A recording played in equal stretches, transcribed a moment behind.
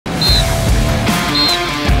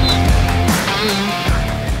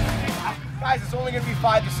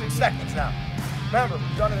5 to 6 seconds now. Remember,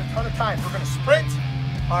 we've done it a ton of times. We're gonna sprint,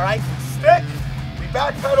 all right, stick, we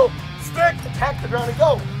backpedal, stick, attack the ground and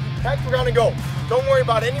go. Attack the ground and go. Don't worry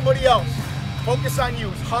about anybody else. Focus on you,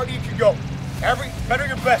 as hard as you can go. Better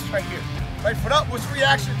your best right here. Right foot up, what's the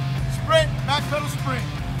reaction? Sprint, backpedal, sprint.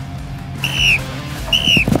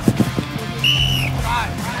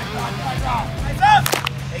 Nice up.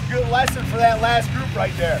 A good lesson for that last group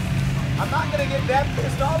right there. I'm not gonna get that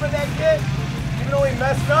pissed off at that kid, even though he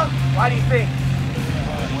messed up. Why do you think?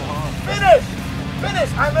 Finish!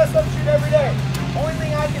 Finish! I mess up shit every day. Only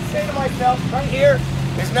thing I can say to myself right here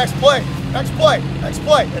is next play, next play, next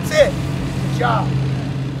play. That's it. Good job.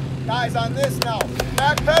 Guys, on this now.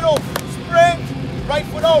 Back pedal, sprint, right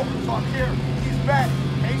foot over. So I'm here, he's bent.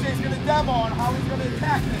 AJ's gonna demo on how he's gonna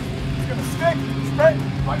attack this. He's gonna stick, sprint,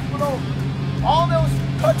 right foot over. All those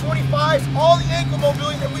cut 25s, all the ankle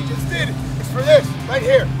mobility that we just did is for this, right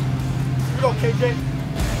here. Here we go, KJ.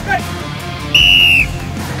 Quick!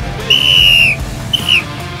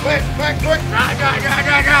 Quick!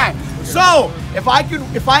 Guy. So, if I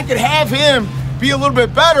could have him be a little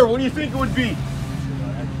bit better, what do you think it would be?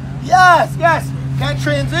 Yes. That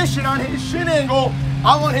transition on his shin angle,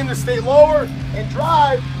 I want him to stay lower and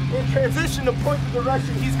drive in transition to point the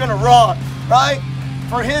direction he's gonna run, right?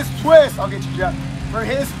 For his twist, I'll get you, Jeff. For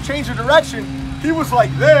his change of direction, he was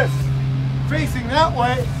like this, facing that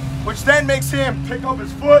way, which then makes him pick up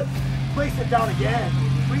his foot, place it down again.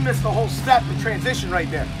 We missed the whole step in transition right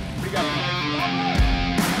there. We got